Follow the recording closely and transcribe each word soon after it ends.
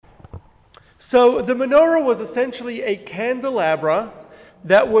So the menorah was essentially a candelabra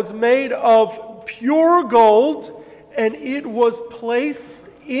that was made of pure gold, and it was placed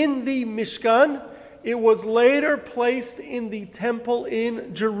in the Mishkan. It was later placed in the temple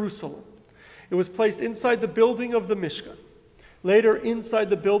in Jerusalem. It was placed inside the building of the Mishkan, later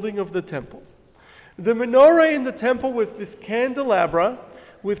inside the building of the temple. The menorah in the temple was this candelabra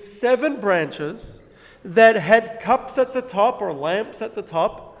with 7 branches that had cups at the top, or lamps at the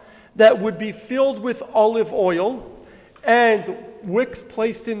top, that would be filled with olive oil and wicks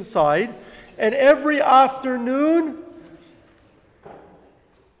placed inside. And every afternoon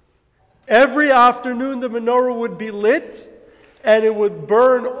the menorah would be lit, and it would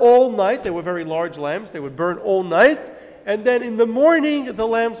burn all night. They were very large lamps. They would burn all night. And then in the morning, the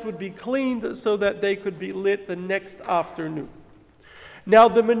lamps would be cleaned so that they could be lit the next afternoon. Now,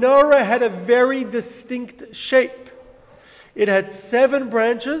 the menorah had a very distinct shape. It had 7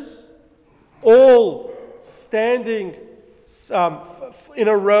 branches, all standing in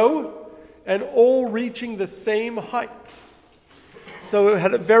a row, and all reaching the same height. So it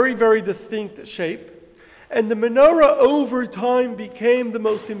had a very, very distinct shape. And the menorah over time became the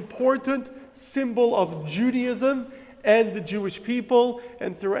most important symbol of Judaism and the Jewish people.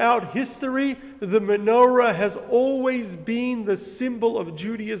 And throughout history, the menorah has always been the symbol of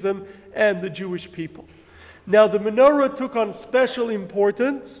Judaism and the Jewish people. Now, the menorah took on special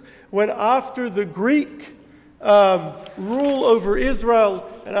importance when, after the Greek rule over Israel,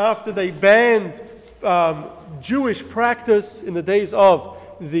 and after they banned Jewish practice in the days of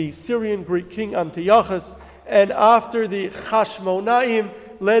the Syrian Greek king Antiochus, and after the Hashmonaim,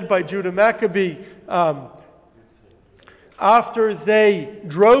 led by Judah Maccabee, after they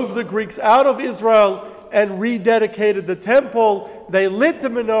drove the Greeks out of Israel and rededicated the temple, they lit the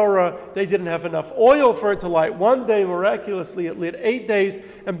menorah. They didn't have enough oil for it to light one day. Miraculously, it lit 8 days.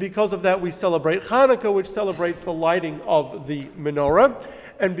 And because of that, we celebrate Hanukkah, which celebrates the lighting of the menorah.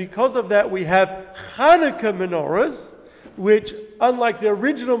 And because of that, we have Hanukkah menorahs, which, unlike the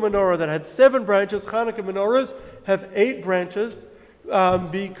original menorah that had 7 branches, Hanukkah menorahs have 8 branches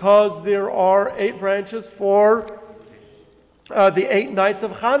because there are 8 branches for the 8 nights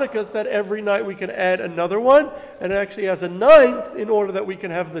of Hanukkah, so that every night we can add another one, and it actually has a 9th in order that we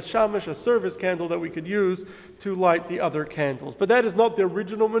can have the shamash, a service candle that we could use to light the other candles. But that is not the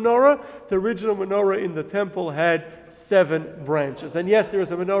original menorah. The original menorah in the temple had 7 branches. And yes, there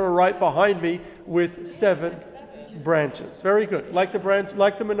is a menorah right behind me with 7 branches. Very good. Like the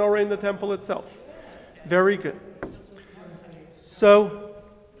menorah in the temple itself. Very good.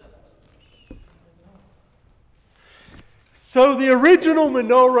 So the original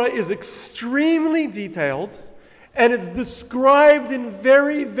menorah is extremely detailed, and it's described in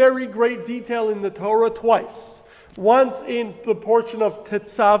very, very great detail in the Torah twice. Once in the portion of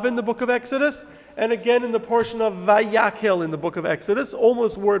Tetzaveh in the book of Exodus, and again in the portion of Vayakhel in the book of Exodus,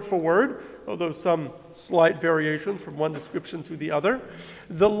 almost word for word, although some slight variations from one description to the other.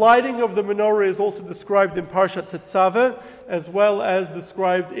 The lighting of the menorah is also described in Parshat Tetzaveh, as well as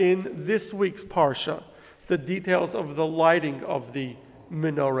described in this week's Parsha. The details of the lighting of the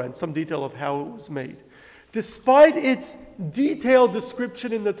menorah and some detail of how it was made. Despite its detailed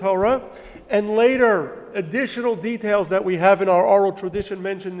description in the Torah and later additional details that we have in our oral tradition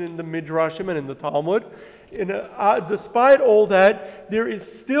mentioned in the Midrashim and in the Talmud, despite all that, there is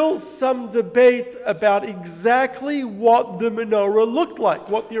still some debate about exactly what the menorah looked like,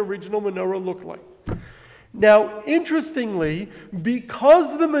 what the original menorah looked like. Now, interestingly,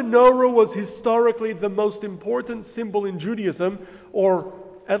 because the menorah was historically the most important symbol in Judaism, or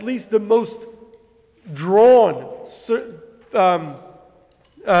at least the most drawn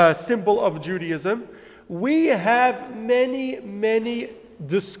symbol of Judaism, we have many, many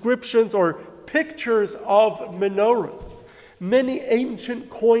descriptions or pictures of menorahs. Many ancient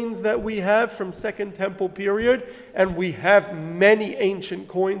coins that we have from Second Temple period, and we have many ancient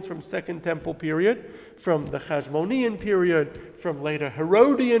coins from Second Temple period, from the Hashmonean period, from later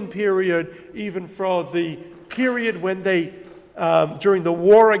Herodian period, even from the period when they, during the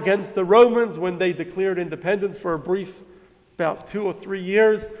war against the Romans, when they declared independence for a brief, about 2 or 3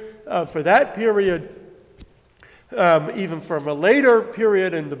 years, for that period, even from a later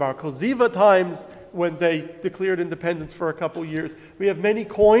period in the Bar Koziva times, when they declared independence for a couple years. We have many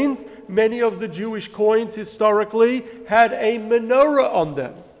coins. Many of the Jewish coins historically had a menorah on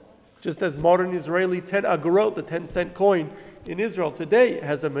them. Just as modern Israeli 10 agorot, the 10-cent coin in Israel today,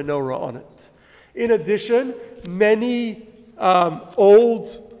 has a menorah on it. In addition, many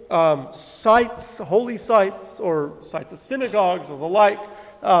old sites, holy sites, or sites of synagogues or the like,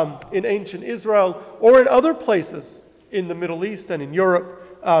 in ancient Israel or in other places in the Middle East and in Europe,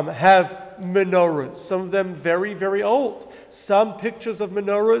 have menorahs, some of them very, very old. Some pictures of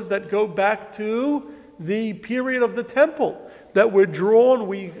menorahs that go back to the period of the temple that were drawn.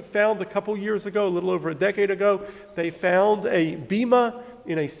 We found a couple years ago, a little over a decade ago, they found a bima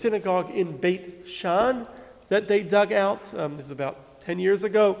in a synagogue in Beit Shan that they dug out. This is about 10 years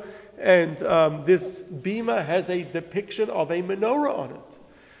ago. And this bima has a depiction of a menorah on it.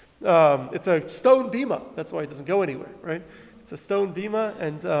 It's a stone bima. That's why it doesn't go anywhere, right? It's a stone bima,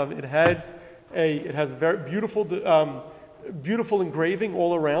 and it has very beautiful engraving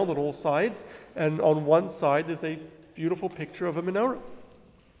all around on all sides. And on one side is a beautiful picture of a menorah.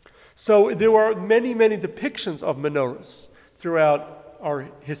 So there are many, many depictions of menorahs throughout our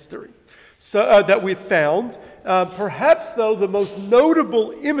history. So that we've found. Perhaps, though, the most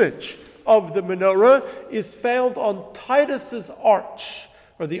notable image of the menorah is found on Titus's arch,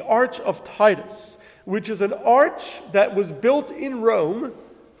 or the Arch of Titus, which is an arch that was built in Rome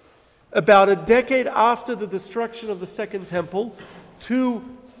about a decade after the destruction of the Second Temple to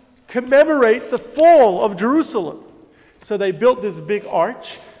commemorate the fall of Jerusalem. So they built this big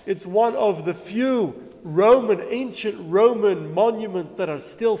arch. It's one of the few ancient Roman monuments that are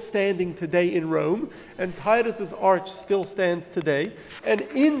still standing today in Rome, and Titus's arch still stands today. And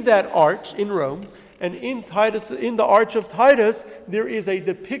in that arch in Rome, and in the Arch of Titus, there is a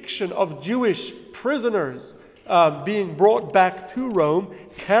depiction of Jewish prisoners being brought back to Rome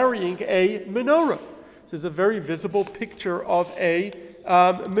carrying a menorah. This is a very visible picture of a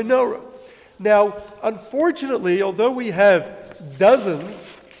menorah. Now, unfortunately, although we have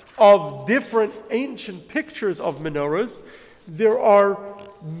dozens of different ancient pictures of menorahs, there are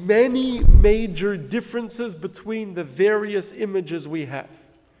many major differences between the various images we have.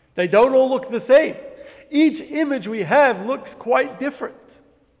 They don't all look the same. Each image we have looks quite different.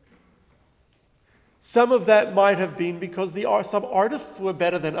 Some of that might have been because some artists were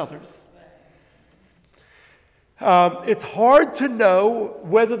better than others. It's hard to know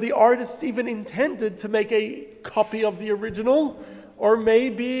whether the artists even intended to make a copy of the original, or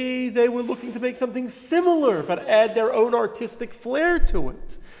maybe they were looking to make something similar but add their own artistic flair to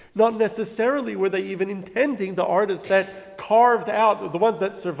it. Not necessarily were they even intending the artists that carved out. The ones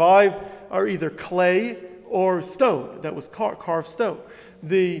that survived are either clay or stone, that was carved stone.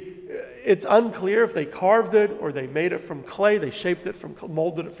 It's unclear if they carved it or they made it from clay, they shaped it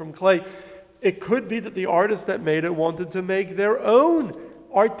molded it from clay. It could be that the artists that made it wanted to make their own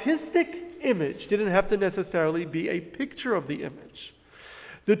artistic image. Didn't have to necessarily be a picture of the image.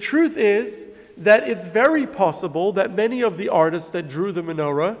 The truth is that it's very possible that many of the artists that drew the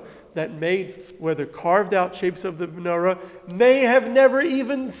menorah, that made, whether carved out shapes of the menorah, may have never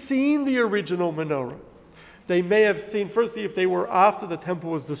even seen the original menorah. They may have seen, firstly, if they were after the temple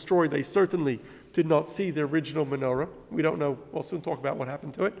was destroyed, they certainly did not see the original menorah. We don't know. We'll soon talk about what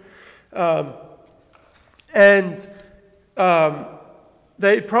happened to it.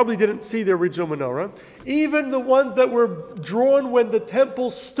 They probably didn't see the original menorah. Even the ones that were drawn when the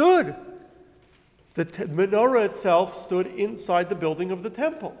temple stood. The menorah itself stood inside the building of the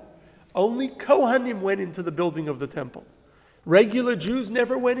temple. Only Kohanim went into the building of the temple. Regular Jews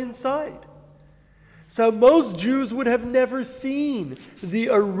never went inside. So most Jews would have never seen the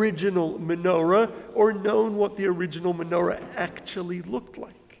original menorah or known what the original menorah actually looked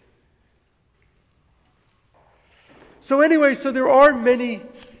like. So anyway, there are many,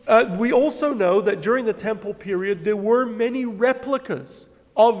 we also know that during the temple period, there were many replicas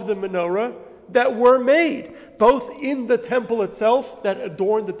of the menorah that were made, both in the temple itself, that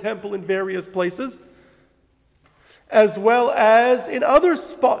adorned the temple in various places, as well as in other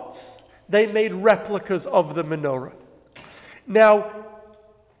spots. They made replicas of the menorah. Now,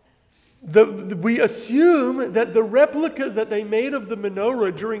 we assume that the replicas that they made of the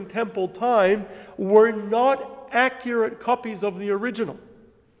menorah during temple time were not accurate copies of the original.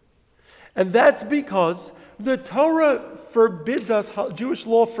 And that's because the Torah forbids us, Jewish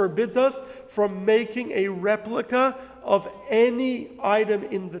law forbids us from making a replica of any item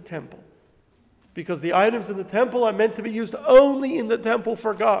in the temple. Because the items in the temple are meant to be used only in the temple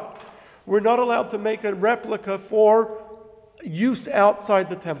for God. We're not allowed to make a replica for use outside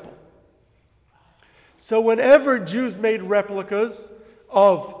the temple. So whenever Jews made replicas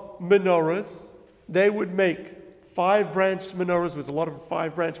of menorahs, they would make 5-branched menorahs. There's a lot of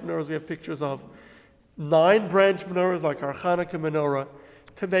 5-branched menorahs we have pictures of. 9-branched menorahs like our Hanukkah menorah,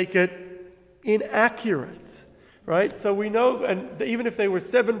 to make it inaccurate. right? So we know, and even if they were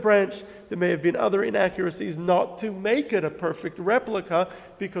 7-branch, there may have been other inaccuracies not to make it a perfect replica,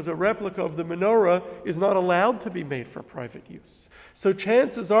 because a replica of the menorah is not allowed to be made for private use. So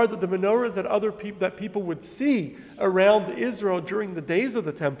chances are that the menorahs that people would see around Israel during the days of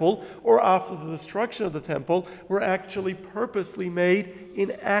the temple or after the destruction of the temple were actually purposely made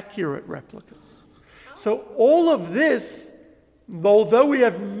inaccurate replicas. So all of this, although we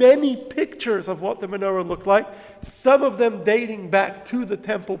have many pictures of what the menorah looked like, some of them dating back to the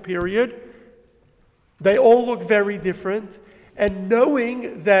temple period, they all look very different. And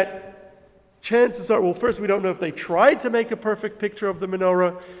knowing that chances are, well, first, we don't know if they tried to make a perfect picture of the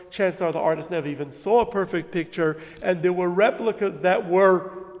menorah. Chances are the artist never even saw a perfect picture. And there were replicas that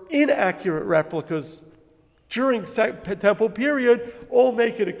were inaccurate replicas during temple period, all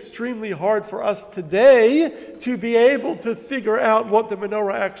make it extremely hard for us today to be able to figure out what the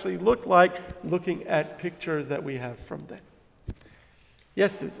menorah actually looked like, looking at pictures that we have from then.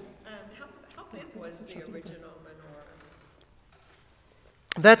 Yes, Susan? How big was the original menorah?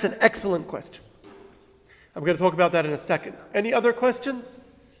 That's an excellent question. I'm going to talk about that in a second. Any other questions?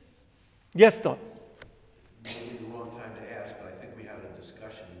 Yes, Don? Maybe the wrong time to ask, but I think we had a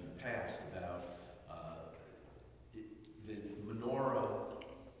discussion in the past about the menorah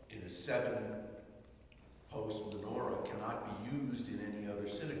in a 7-post menorah cannot be used in any other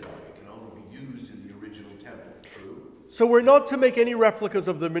synagogue. It can only be used in the original temple. True? So we're not to make any replicas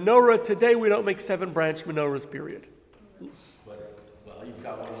of the menorah. Today we don't make 7-branch menorahs, period. But, well, you've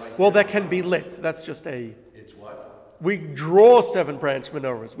got one right Well, there. that can be lit. That's just It's what? we draw 7-branch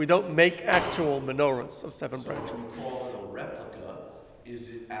menorahs. We don't make actual menorahs of 7 branches. So when you call it a replica, is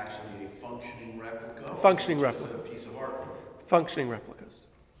it actually a functioning replica? Functioning or just replica. a piece of artwork? Functioning replicas.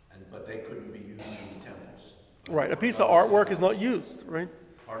 But they couldn't be used in the temples. Right. A piece of artwork is not used, right?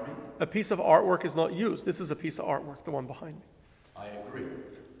 Pardon me? A piece of artwork is not used. This is a piece of artwork, the one behind me. I agree.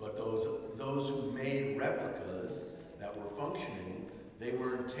 But those who made replicas that were functioning, they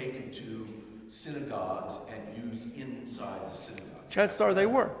weren't taken to synagogues and used inside the synagogue. Chances are they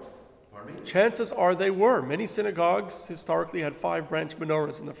were. Pardon me? Chances are they were. Many synagogues historically had 5-branch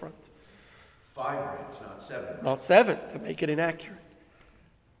menorahs in the front. 5 branch, not 7. Not 7, to make it inaccurate.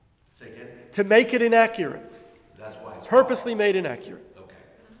 Say again? To make it inaccurate. That's why it's Purposely made inaccurate. Okay,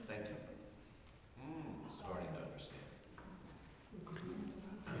 thank you. Starting to understand.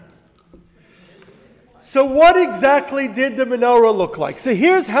 So what exactly did the menorah look like? So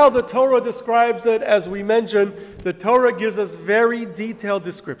here's how the Torah describes it. As we mentioned, the Torah gives us very detailed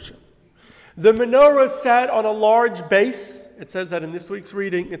description. The menorah sat on a large base. It says that in this week's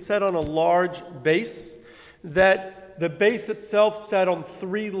reading. It sat on a large base, that the base itself sat on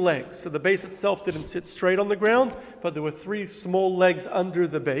 3 legs. So the base itself didn't sit straight on the ground, but there were 3 small legs under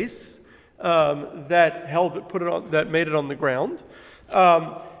the base that made it on the ground.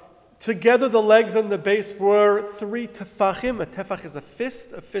 Together, the legs and the base were 3 tefachim. A tefach is a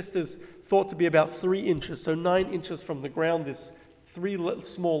fist. A fist is thought to be about 3 inches. So 9 inches from the ground is 3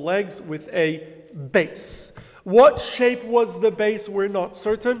 small legs with a base. What shape was the base? We're not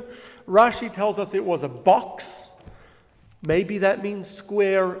certain. Rashi tells us it was a box. Maybe that means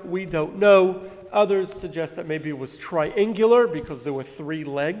square. We don't know. Others suggest that maybe it was triangular because there were 3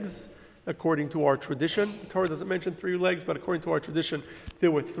 legs. According to our tradition, the Torah doesn't mention 3 legs, but according to our tradition, there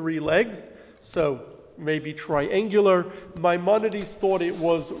were 3 legs. So maybe triangular. Maimonides thought it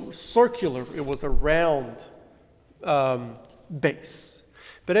was circular. It was a round base.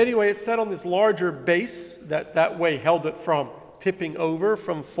 But anyway, it sat on this larger base that way held it from tipping over,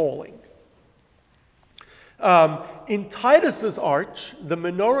 from falling. In Titus's arch, the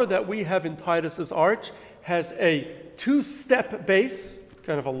menorah that we have in Titus's arch has a 2-step base,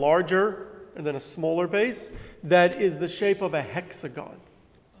 kind of a larger and then a smaller base, that is the shape of a hexagon,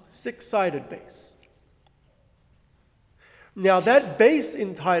 6-sided base. Now that base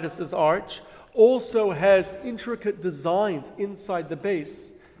in Titus's arch also has intricate designs inside the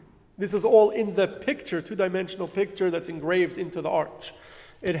base. This is all in the picture, 2-dimensional picture that's engraved into the arch.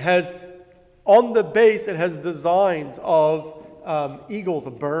 It has, on the base, it has designs of eagles,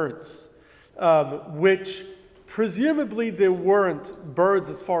 of birds, which presumably there weren't birds,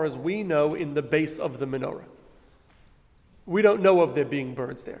 as far as we know, in the base of the menorah. We don't know of there being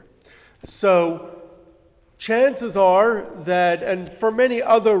birds there. So chances are that, and for many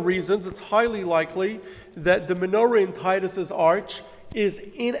other reasons, it's highly likely that the menorah in Titus's arch is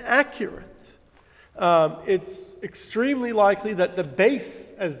inaccurate. It's extremely likely that the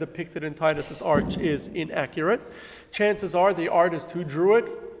base, as depicted in Titus's arch, is inaccurate. Chances are the artist who drew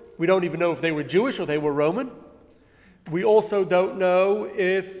it, we don't even know if they were Jewish or they were Roman. We also don't know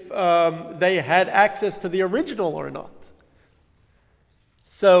if they had access to the original or not.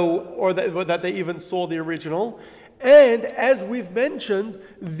 Or that they even saw the original. And as we've mentioned,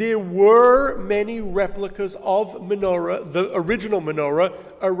 there were many replicas of menorah, the original menorah,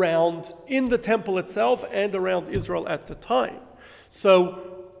 around in the temple itself and around Israel at the time.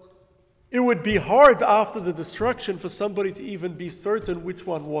 So it would be hard after the destruction for somebody to even be certain which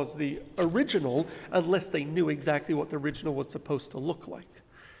one was the original unless they knew exactly what the original was supposed to look like.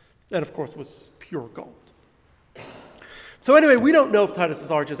 And of course, it was pure gold. So anyway, we don't know if Titus's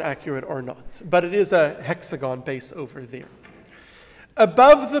arch is accurate or not, but it is a hexagon base over there.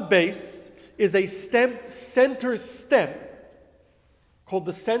 Above the base is a center stem called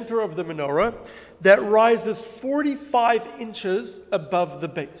the center of the menorah that rises 45 inches above the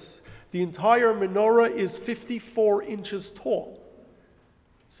base. The entire menorah is 54 inches tall.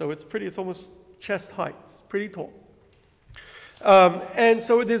 So it's almost chest height, it's pretty tall. And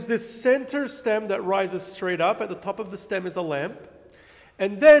so there's this center stem that rises straight up. At the top of the stem is a lamp.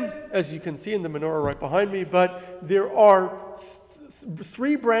 And then, as you can see in the menorah right behind me, but there are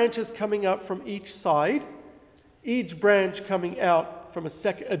three branches coming out from each side, each branch coming out from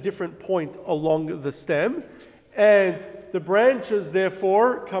a different point along the stem. And the branches,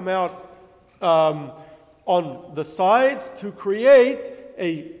 therefore, come out on the sides to create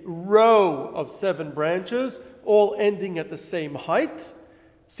a row of 7 branches, all ending at the same height,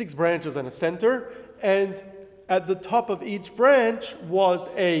 6 branches and a center, and at the top of each branch was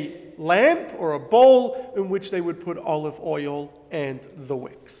a lamp or a bowl in which they would put olive oil and the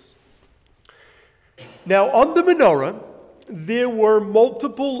wicks. Now on the menorah, there were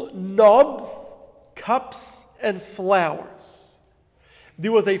multiple knobs, cups, and flowers.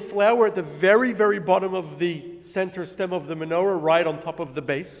 There was a flower at the very, very bottom of the center stem of the menorah, right on top of the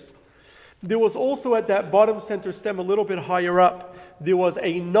base. There was also at that bottom center stem, a little bit higher up, there was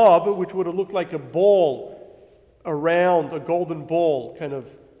a knob which would have looked like a ball around, a golden ball, kind of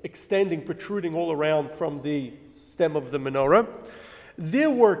extending, protruding all around from the stem of the menorah.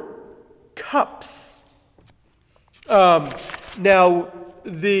 There were cups. Now,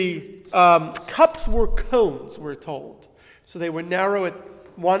 the cups were cones, we're told. So they were narrow at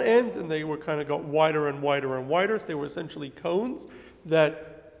one end, and they were kind of got wider and wider and wider. So they were essentially cones that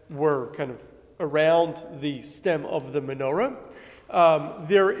were kind of around the stem of the menorah.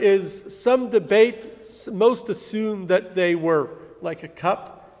 There is some debate. Most assume that they were like a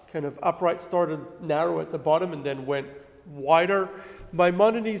cup, kind of upright, started narrow at the bottom and then went wider.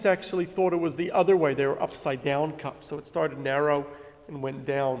 Maimonides actually thought it was the other way. They were upside down cups. So it started narrow and went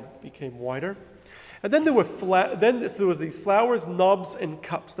down, became wider. And then there was these flowers, knobs, and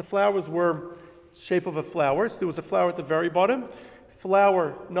cups. The flowers were shape of a flower. So there was a flower at the very bottom,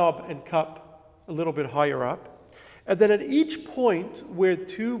 flower, knob, and cup a little bit higher up. And then at each point where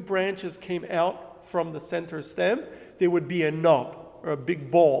 2 branches came out from the center stem, there would be a knob or a big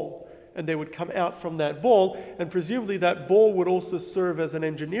ball, and they would come out from that ball, and presumably that ball would also serve as an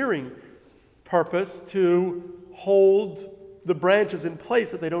engineering purpose to hold the branches in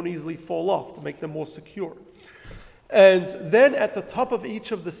place so they don't easily fall off, to make them more secure. And then at the top of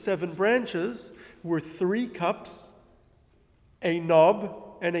each of the 7 branches were 3 cups, a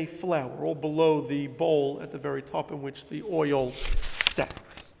knob, and a flower, all below the bowl at the very top in which the oil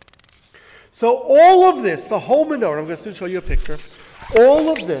sat. So all of this, the whole menorah, I'm going to soon show you a picture, all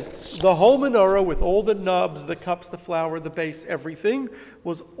of this, the whole menorah with all the knobs, the cups, the flower, the base, everything,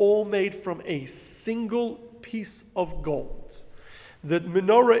 was all made from a single piece of gold. The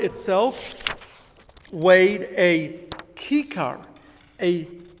menorah itself weighed a kikar, a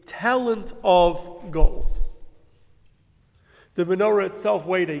talent of gold. The menorah itself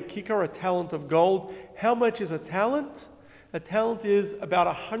weighed a kikar, a talent of gold. How much is a talent? A talent is about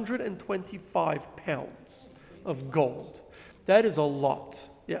 125 pounds of gold. That is a lot,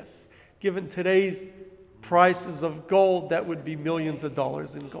 yes. Given today's prices of gold, that would be millions of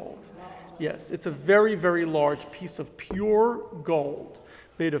dollars in gold. Yes, it's a very, very large piece of pure gold,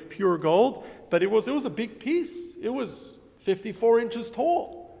 made of pure gold, but it was a big piece. It was 54 inches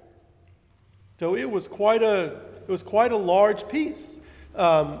tall. So it was quite a large piece.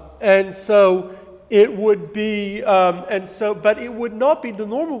 And so it would be, but it would not be, the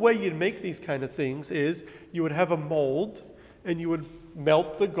normal way you'd make these kind of things is you would have a mold and you would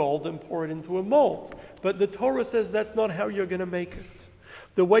melt the gold and pour it into a mold. But the Torah says that's not how you're going to make it.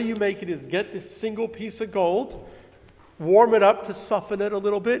 The way you make it is get this single piece of gold, warm it up to soften it a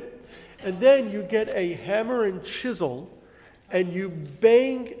little bit, and then you get a hammer and chisel and you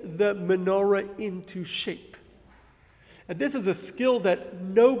bang the menorah into shape. And this is a skill that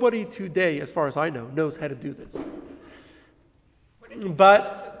nobody today, as far as I know, knows how to do this. But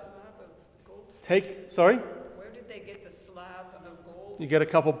Such a slab of gold. sorry? Where did they get the slab of gold? You get a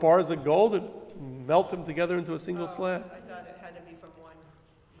couple bars of gold and melt them together into a single slab. I thought it had to be from one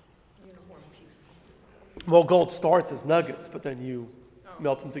uniform piece. Well, gold starts as nuggets, but then you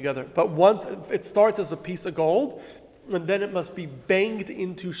melt them together. But once it starts as a piece of gold, and then it must be banged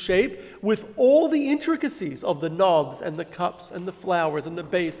into shape with all the intricacies of the knobs and the cups and the flowers and the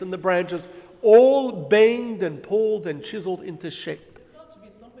base and the branches, all banged and pulled and chiseled into shape. There's got to be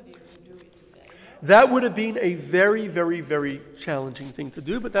somebody who can do it today. That would have been a very, very, very challenging thing to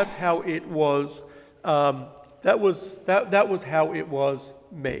do, but that's how it was. That was how it was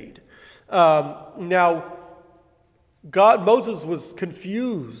made. Now, Moses was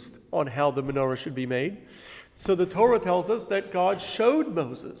confused on how the menorah should be made. So the Torah tells us that God showed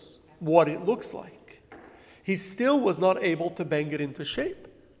Moses what it looks like. He still was not able to bang it into shape.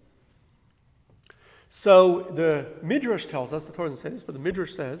 So the Midrash tells us, the Torah doesn't say this, but the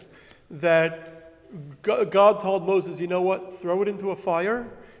Midrash says that God told Moses, you know what, throw it into a fire.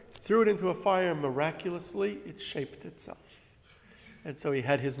 Threw it into a fire, and miraculously it shaped itself. And so he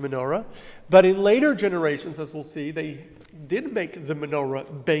had his menorah. But in later generations, as we'll see, they did make the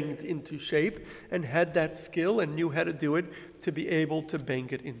menorah banged into shape and had that skill and knew how to do it to be able to bang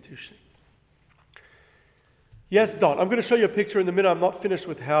it into shape. Yes, Don, I'm going to show you a picture in a minute. I'm not finished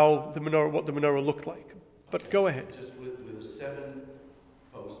with what the menorah looked like. But go ahead. Just with a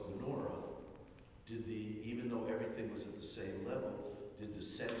 7-post menorah, even though everything was at the same level, did the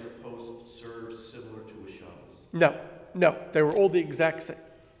center post serve similar to a shabbos? No, they were all the exact same.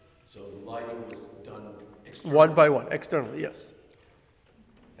 So the lighting was done externally? One by one, externally, yes.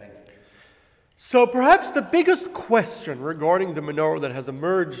 Thank you. So perhaps the biggest question regarding the menorah that has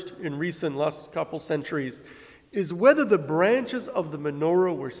emerged in last couple centuries is whether the branches of the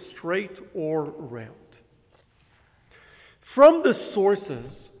menorah were straight or round. From the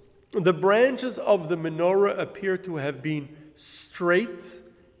sources, the branches of the menorah appear to have been straight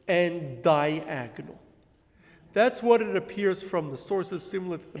and diagonal. That's what it appears from the sources,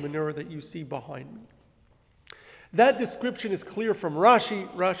 similar to the menorah that you see behind me. That description is clear from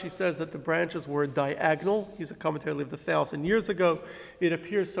Rashi. Rashi says that the branches were diagonal. He's a commentator who lived 1,000 years ago. It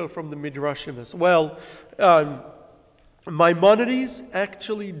appears so from the Midrashim as well. Maimonides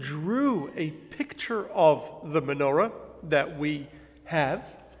actually drew a picture of the menorah that we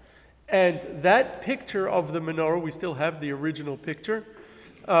have. And that picture of the menorah, we still have the original picture.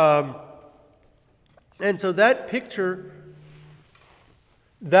 And so that picture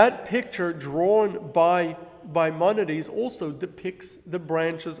drawn by Maimonides also depicts the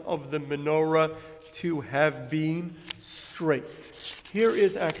branches of the menorah to have been straight. Here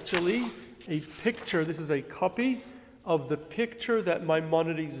is actually a picture. This is a copy of the picture that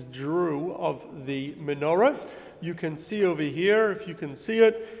Maimonides drew of the menorah. You can see over here, if you can see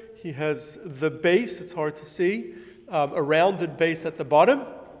it, he has the base, it's hard to see, a rounded base at the bottom.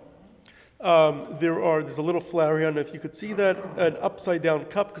 There's a little flower here, I don't know if you could see that, an upside down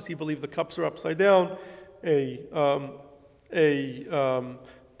cup, because he believed the cups are upside down, a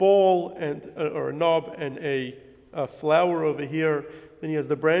ball or a knob and a flower over here. Then he has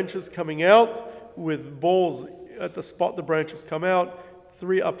the branches coming out with balls at the spot the branches come out,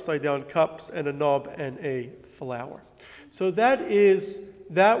 3 upside down cups and a knob and a flower. So that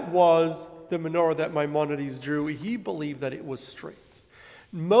was the menorah that Maimonides drew. He believed that it was straight.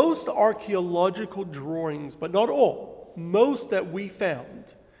 Most archaeological drawings, but not all, most that we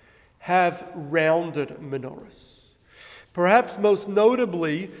found have rounded menorahs. Perhaps most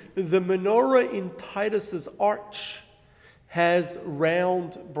notably, the menorah in Titus's arch has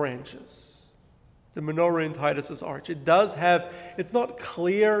round branches. The menorah in Titus's arch. It's not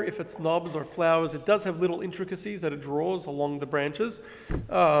clear if it's knobs or flowers. It does have little intricacies that it draws along the branches.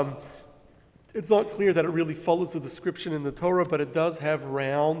 It's not clear that it really follows the description in the Torah, but it does have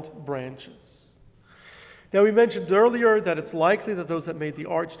round branches. Now, we mentioned earlier that it's likely that those that made the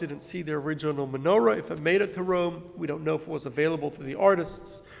arch didn't see the original menorah. If it made it to Rome, we don't know if it was available to the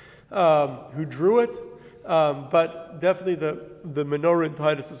artists who drew it, but definitely the menorah in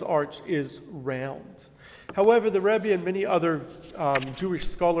Titus's arch is round. However, the Rebbe and many other Jewish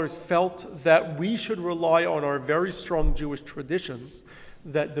scholars felt that we should rely on our very strong Jewish traditions,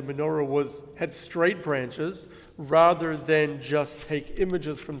 that the menorah had straight branches, rather than just take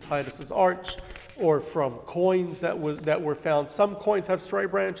images from Titus's arch or from coins that were found. Some coins have straight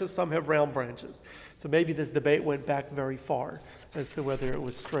branches, some have round branches. So maybe this debate went back very far as to whether it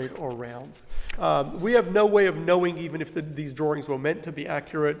was straight or round. We have no way of knowing, even if these drawings were meant to be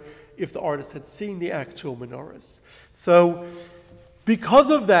accurate, if the artist had seen the actual menorahs. So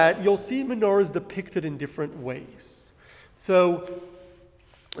because of that, you'll see menorahs depicted in different ways. So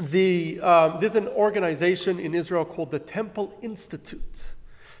there's an organization in Israel called the Temple Institute.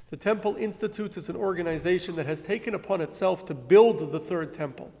 The Temple Institute is an organization that has taken upon itself to build the third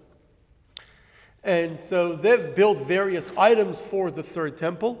temple. And so they've built various items for the third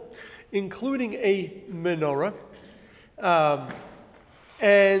temple, including a menorah.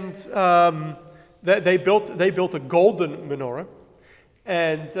 They built a golden menorah.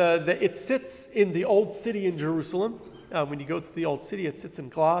 And it sits in the old city in Jerusalem. When you go to the old city, it sits in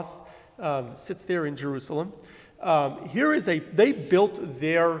glass, sits there in Jerusalem. They built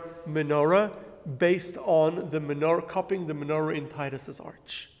their menorah based on the menorah, copying the menorah in Titus's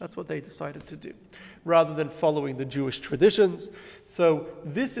arch. That's what they decided to do, rather than following the Jewish traditions. So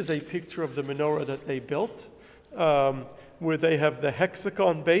this is a picture of the menorah that they built, where they have the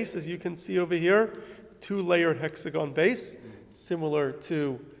hexagon base, as you can see over here, 2-layered hexagon base, similar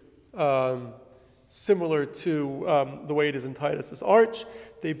to the way it is in Titus's arch.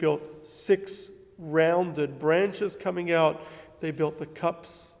 They built 6 rounded branches coming out. They built the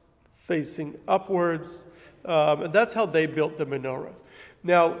cups facing upwards. And that's how they built the menorah.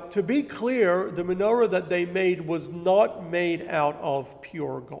 Now, to be clear, the menorah that they made was not made out of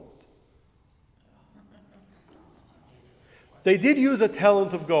pure gold. They did use a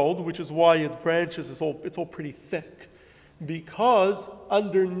talent of gold, which is why its branches, it's all pretty thick. Because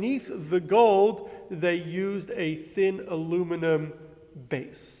underneath the gold, they used a thin aluminum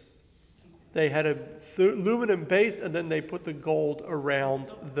base. They had a aluminum base, and then they put the gold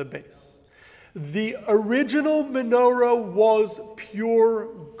around the base. The original menorah was pure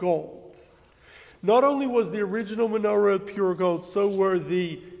gold. Not only was the original menorah pure gold, so were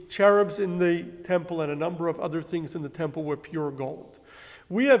the cherubs in the temple, and a number of other things in the temple were pure gold.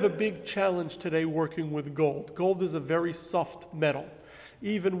 We have a big challenge today working with gold. Gold is a very soft metal.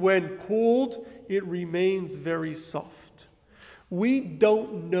 Even when cooled, it remains very soft. We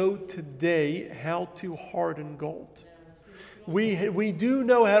don't know today how to harden gold. We do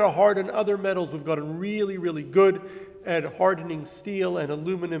know how to harden other metals. We've gotten really, really good at hardening steel and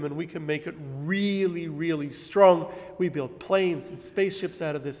aluminum, and we can make it really, really strong. We build planes and spaceships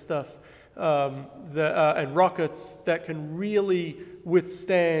out of this stuff. And rockets that can really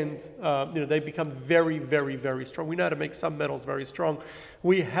withstand, they become very, very, very strong. We know how to make some metals very strong.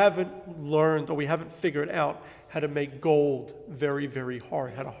 We haven't learned, or we haven't figured out how to make gold very, very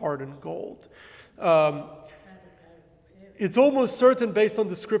hard, how to harden gold. It's almost certain, based on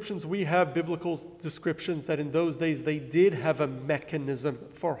descriptions we have, biblical descriptions, that in those days they did have a mechanism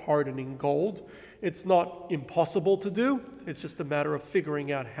for hardening gold. It's not impossible to do. It's just a matter of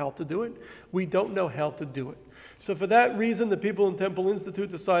figuring out how to do it. We don't know how to do it. So for that reason, the people in Temple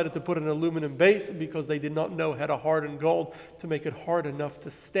Institute decided to put an aluminum base, because they did not know how to harden gold to make it hard enough to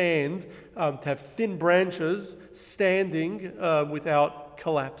stand, to have thin branches standing without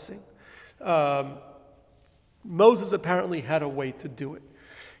collapsing. Moses apparently had a way to do it.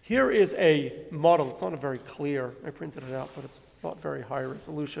 Here is a model. It's not very clear. I printed it out, but it's not very high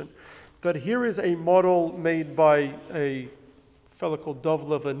resolution. But here is a model made by a fellow called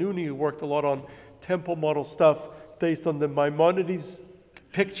Dovlev Anuni, who worked a lot on temple model stuff based on the Maimonides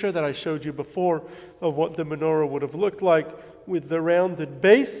picture that I showed you before of what the menorah would have looked like, with the rounded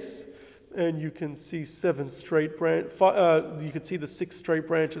base. And you can see you can see the 6 straight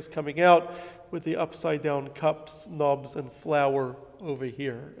branches coming out, with the upside down cups, knobs, and flower over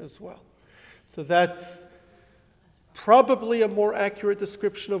here as well. So that's probably a more accurate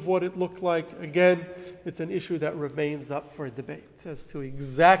description of what it looked like. Again, it's an issue that remains up for debate as to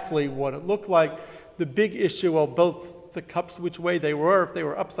exactly what it looked like. The big issue of both the cups, which way they were, if they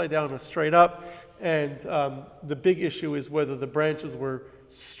were upside down or straight up, and the big issue is whether the branches were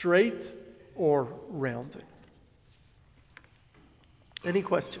straight or rounded. Any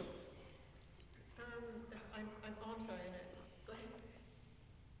questions? I'm sorry, Annette. Go ahead.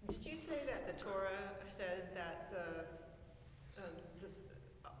 Did you say that the Torah said that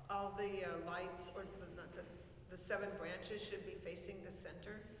all the lights, or the 7 branches, should be facing the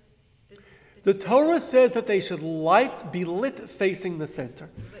center? The Torah says that they should be lit facing the center.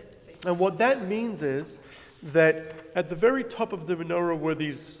 And what that means is that at the very top of the menorah were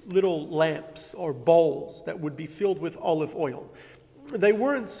these little lamps or bowls that would be filled with olive oil. They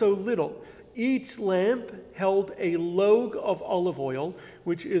weren't so little. Each lamp held a log of olive oil,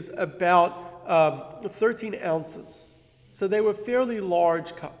 which is about 13 ounces. So they were fairly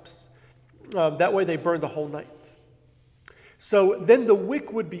large cups. That way they burned the whole night. So then the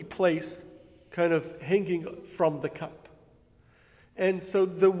wick would be placed kind of hanging from the cup. And so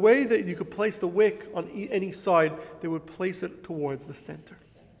the way that you could place the wick on any side, they would place it towards the center.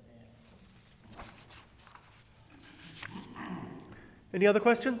 Any other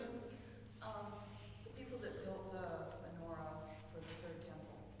questions? The people that built the menorah for the third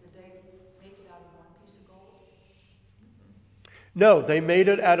temple, did they make it out of one piece of gold? No, they made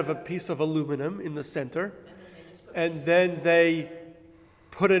it out of a piece of aluminum in the center, and then they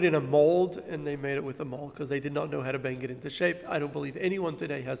put it in a mold, and they made it with a mold because they did not know how to bang it into shape. I don't believe anyone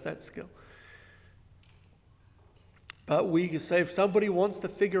today has that skill. But we say if somebody wants to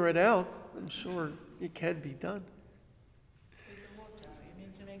figure it out, I'm sure it can be done. You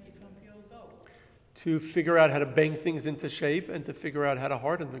mean to make it from pure gold? To figure out how to bang things into shape and to figure out how to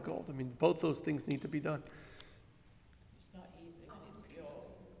harden the gold. I mean, both those things need to be done. It's not easy when it's pure.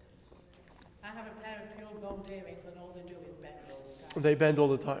 I have a pair of pure gold earrings and all they do is bend all the time. They bend all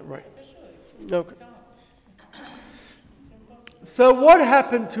the time, right? For sure. Okay. So what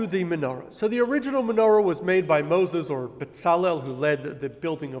happened to the menorah? So the original menorah was made by Moses or Bezalel, who led the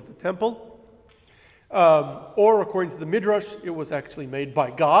building of the temple. Or according to the Midrash, it was actually made by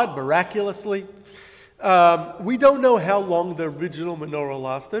God, miraculously. We don't know how long the original menorah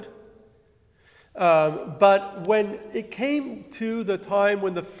lasted. But when it came to the time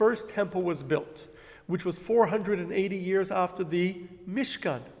when the first temple was built, which was 480 years after the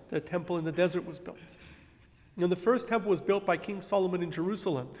Mishkan, the temple in the desert, was built. And the first temple was built by King Solomon in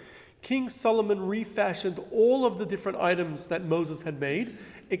Jerusalem. King Solomon refashioned all of the different items that Moses had made,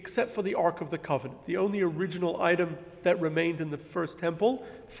 except for the Ark of the Covenant. The only original item that remained in the first temple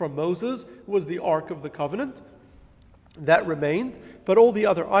from Moses was the Ark of the Covenant. That remained, but all the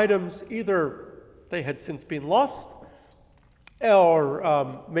other items, either they had since been lost,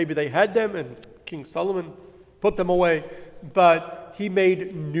 or maybe they had them and King Solomon put them away, but he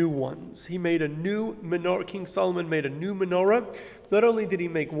made new ones. He made a new menorah. King Solomon made a new menorah. Not only did he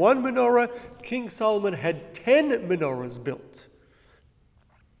make one menorah, King Solomon had 10 menorahs built.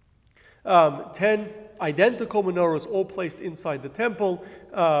 10 identical menorahs all placed inside the temple.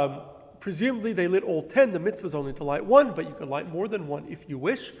 Presumably they lit all 10. The mitzvah is only to light one, but you can light more than one if you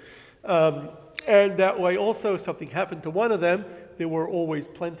wish. And that way also, if something happened to one of them, there were always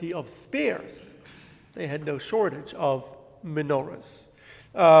plenty of spares. They had no shortage of menorahs.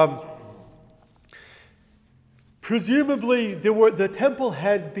 Presumably, the temple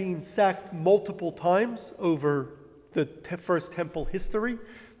had been sacked multiple times over the first temple history,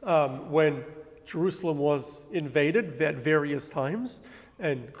 when Jerusalem was invaded at various times,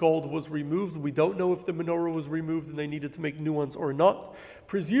 and gold was removed. We don't know if the menorah was removed and they needed to make new ones or not.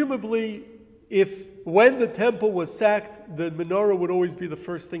 Presumably, when the temple was sacked, the menorah would always be the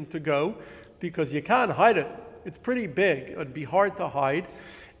first thing to go, because you can't hide it. It's pretty big. It would be hard to hide.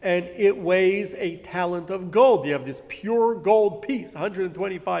 And it weighs a talent of gold. You have this pure gold piece,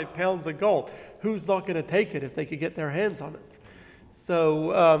 125 pounds of gold. Who's not going to take it if they could get their hands on it?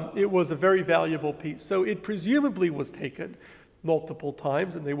 So it was a very valuable piece. So it presumably was taken multiple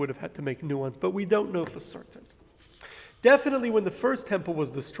times, and they would have had to make new ones, but we don't know for certain. Definitely when the first temple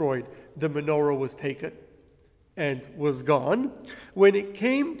was destroyed, the menorah was taken and was gone. When it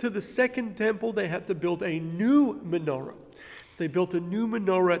came to the second temple, they had to build a new menorah. So they built a new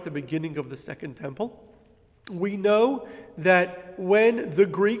menorah at the beginning of the second temple. We know that when the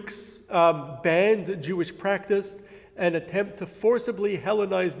Greeks banned Jewish practice and attempt to forcibly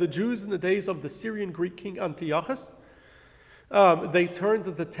Hellenize the Jews in the days of the Syrian Greek king Antiochus, they turned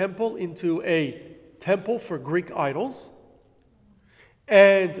the temple into a temple for Greek idols,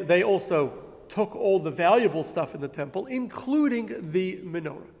 and they also took all the valuable stuff in the temple, including the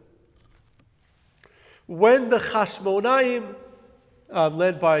menorah. When the Hashmonaim,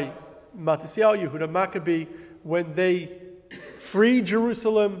 led by Mattityahu, Yehuda Maccabee, when they freed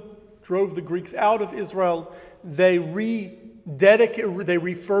Jerusalem, drove the Greeks out of Israel, they refurbished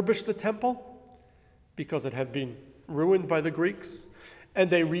the temple because it had been ruined by the Greeks, and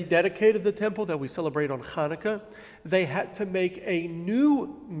they rededicated the temple that we celebrate on Hanukkah. They had to make a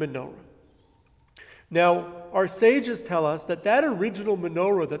new menorah. Now, our sages tell us that original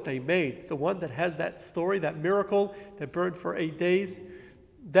menorah that they made, the one that has that story, that miracle that burned for 8 days,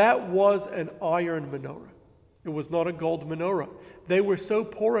 that was an iron menorah. It was not a gold menorah. They were so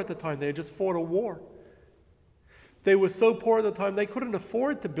poor at the time, they had just fought a war. They were so poor at the time, they couldn't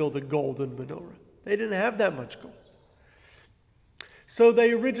afford to build a golden menorah. They didn't have that much gold. So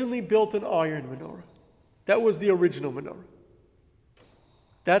they originally built an iron menorah. That was the original menorah.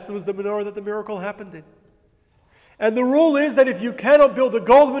 That was the menorah that the miracle happened in. And the rule is that if you cannot build a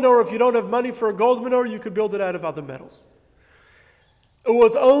gold menorah, if you don't have money for a gold menorah, you could build it out of other metals. It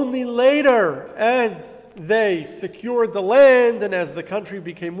was only later, as they secured the land and as the country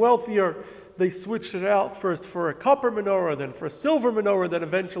became wealthier, they switched it out first for a copper menorah, then for a silver menorah, then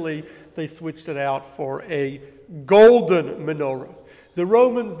eventually they switched it out for a golden menorah. The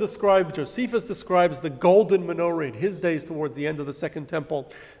Romans describe, Josephus describes the golden menorah in his days towards the end of the Second Temple.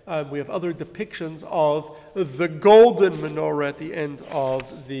 We have other depictions of the golden menorah at the end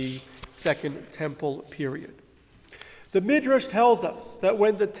of the Second Temple period. The Midrash tells us that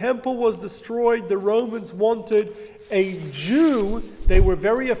when the temple was destroyed, the Romans wanted a Jew. They were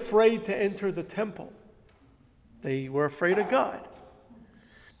very afraid to enter the temple. They were afraid of God.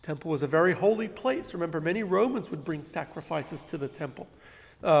 Temple was a very holy place. Remember, many Romans would bring sacrifices to the temple.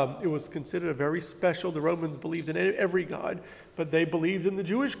 It was considered a very special. The Romans believed in every god, but they believed in the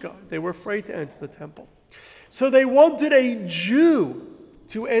Jewish God. They were afraid to enter the temple. So they wanted a Jew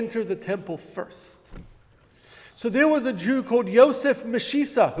to enter the temple first. So there was a Jew called Yosef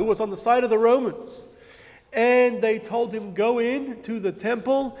Meshisa who was on the side of the Romans. And they told him, go in to the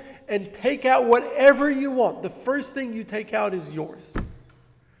temple and take out whatever you want. The first thing you take out is yours.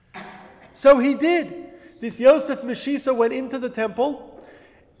 So he did. This Yosef Meshisa went into the temple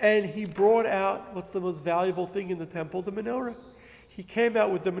and he brought out what's the most valuable thing in the temple, the menorah. He came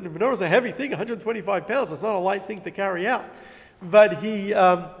out with the menorah. It's a heavy thing, 125 pounds. It's not a light thing to carry out. But he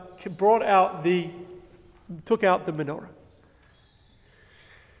took out the menorah.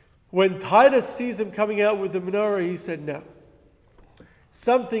 When Titus sees him coming out with the menorah, he said, no.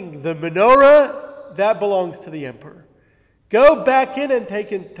 The menorah, that belongs to the emperor. Go back in and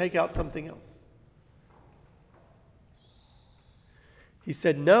take out something else. He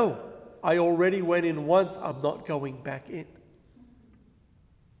said, no, I already went in once. I'm not going back in.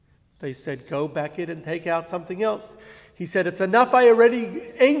 They said, go back in and take out something else. He said, it's enough. I already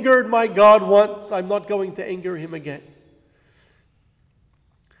angered my God once. I'm not going to anger him again.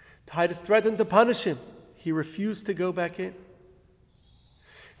 Titus threatened to punish him. He refused to go back in.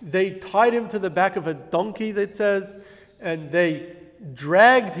 They tied him to the back of a donkey, that says, and they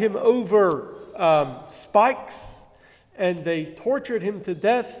dragged him over spikes, and they tortured him to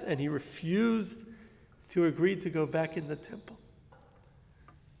death, and he refused to agree to go back in the temple.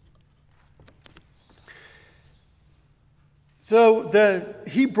 So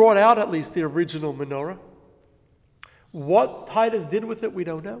he brought out at least the original menorah. What Titus did with it, we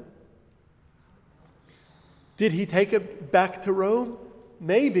don't know. Did he take it back to Rome?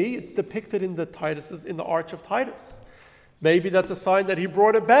 Maybe. It's depicted in the Arch of Titus. Maybe that's a sign that he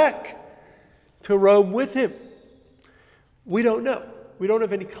brought it back to Rome with him. We don't know. We don't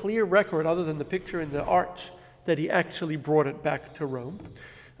have any clear record other than the picture in the arch that he actually brought it back to Rome.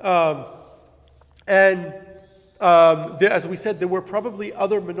 As we said, there were probably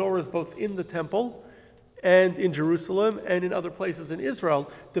other menorahs both in the temple and in Jerusalem and in other places in Israel,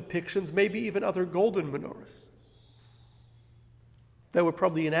 depictions, maybe even other golden menorahs. That were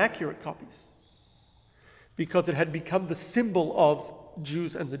probably inaccurate copies because it had become the symbol of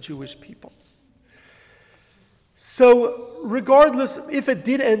Jews and the Jewish people. So regardless, if it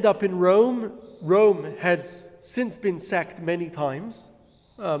did end up in Rome, Rome has since been sacked many times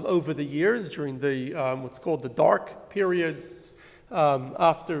over the years during the what's called the Dark Periods.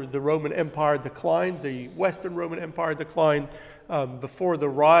 After the Roman Empire declined, the Western Roman Empire declined, before the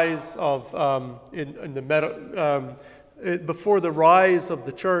rise of before the rise of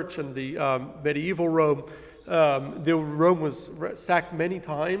the church and the medieval Rome, Rome was sacked many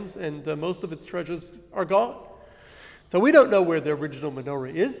times, and most of its treasures are gone. So we don't know where the original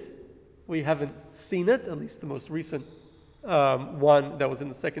menorah is. We haven't seen it, at least the most recent one that was in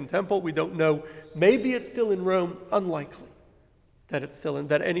the Second Temple. We don't know. Maybe it's still in Rome. Unlikely that it's still in,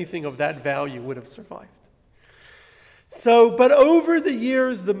 that anything of that value would have survived. But over the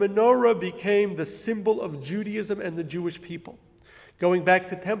years, the menorah became the symbol of Judaism and the Jewish people. Going back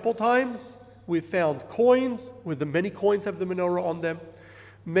to temple times, we've found coins, many coins have the menorah on them.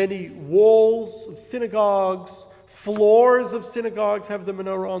 Many walls of synagogues, floors of synagogues have the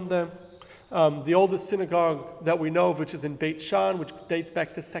menorah on them. The oldest synagogue that we know of, which is in Beit Shan, which dates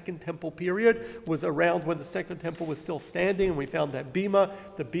back to Second Temple period, was around when the Second Temple was still standing, and we found that bima.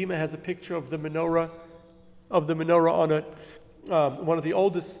 The bima has a picture of the menorah on it. One of the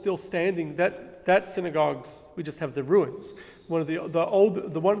oldest still standing, that synagogues, we just have the ruins. One of the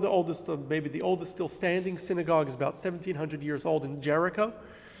oldest, maybe the oldest still standing synagogue is about 1,700 years old in Jericho.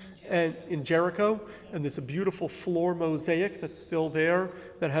 And there's a beautiful floor mosaic that's still there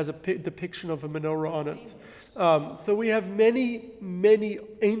that has a depiction of a menorah on it. So we have many, many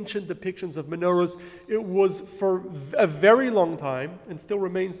ancient depictions of menorahs. It was for a very long time, and still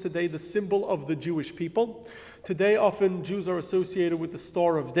remains today, the symbol of the Jewish people. Today, often Jews are associated with the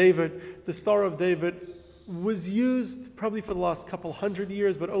Star of David. The Star of David was used probably for the last couple hundred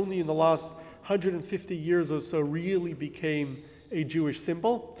years, but only in the last 150 years or so really became a Jewish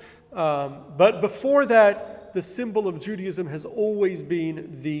symbol. But before that, the symbol of Judaism has always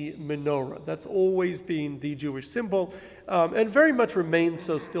been the menorah. That's always been the Jewish symbol, and very much remains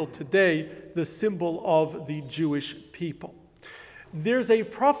so still today, the symbol of the Jewish people. There's a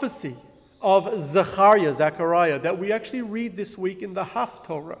prophecy of Zechariah, that we actually read this week in the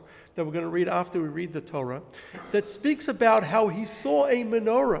Haftorah, that we're going to read after we read the Torah, that speaks about how he saw a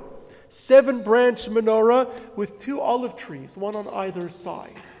menorah, 7-branch menorah with 2 olive trees, one on either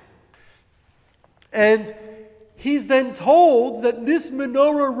side. And he's then told that this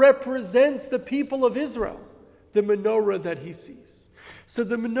menorah represents the people of Israel, the menorah that he sees. So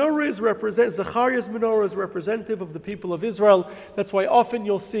the menorah Zechariah's menorah is representative of the people of Israel. That's why often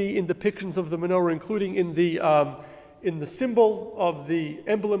you'll see in depictions of the menorah, including in the symbol of the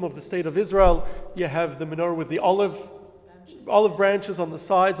emblem of the state of Israel, you have the menorah with the olive branches on the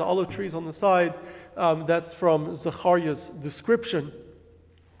sides, the olive trees on the sides. That's from Zechariah's description.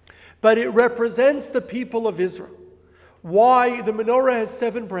 But it represents the people of Israel. Why? The menorah has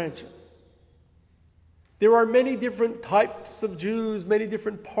 7 branches. There are many different types of Jews, many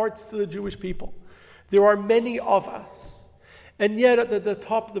different parts to the Jewish people. There are many of us. And yet at the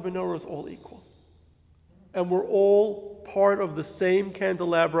top of the menorah is all equal. And we're all part of the same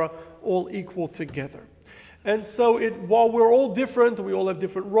candelabra, all equal together. And so while we're all different, we all have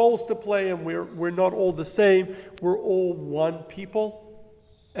different roles to play, and we're not all the same, we're all one people,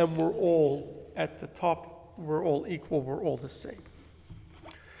 and we're all at the top, we're all equal, we're all the same.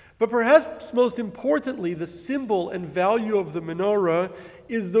 But perhaps most importantly, the symbol and value of the menorah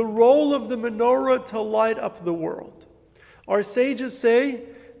is the role of the menorah to light up the world. Our sages say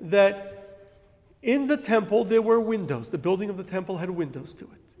that in the temple there were windows. The building of the temple had windows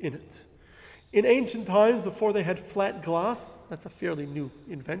in it. In ancient times, before they had flat glass, that's a fairly new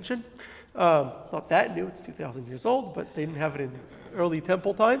invention. Not that new, it's 2,000 years old, but they didn't have it in early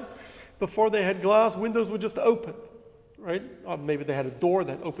temple times. Before they had glass, windows would just open. Right? Maybe they had a door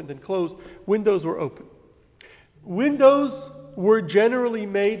that opened and closed. Windows were open. Windows were generally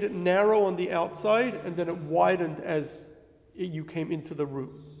made narrow on the outside, and then it widened as you came into the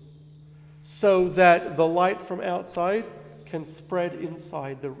room, so that the light from outside can spread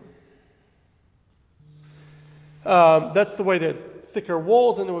inside the room. That's the way they had thicker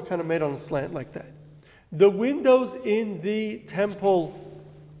walls, and they were kind of made on a slant like that. The windows in the temple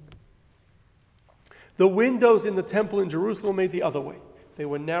in Jerusalem were made the other way. They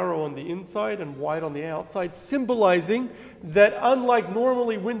were narrow on the inside and wide on the outside, symbolizing that unlike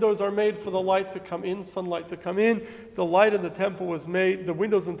normally windows are made for the light to come in, sunlight to come in, the windows in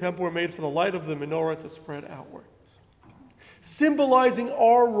the temple were made for the light of the menorah to spread outward. Symbolizing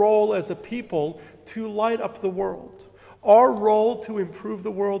our role as a people to light up the world. Our role to improve the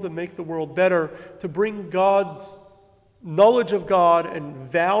world and make the world better, to bring God's knowledge of God and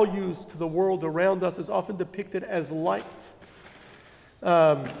values to the world around us is often depicted as light.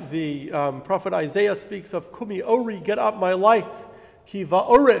 The prophet Isaiah speaks of Kumi Ori, get up my light. Ki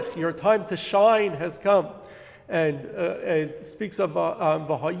va'orech, your time to shine has come. And it speaks of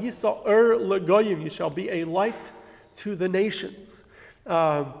V'hayisa legoyim, you shall be a light to the nations.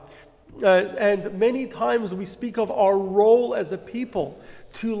 And many times we speak of our role as a people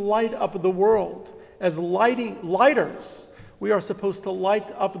to light up the world. As lighters, we are supposed to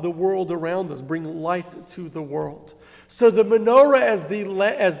light up the world around us, bring light to the world. So the menorah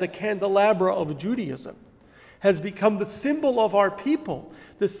as the candelabra of Judaism has become the symbol of our people,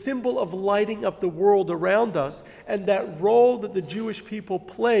 the symbol of lighting up the world around us, and that role that the Jewish people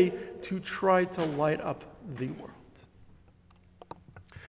play to try to light up the world.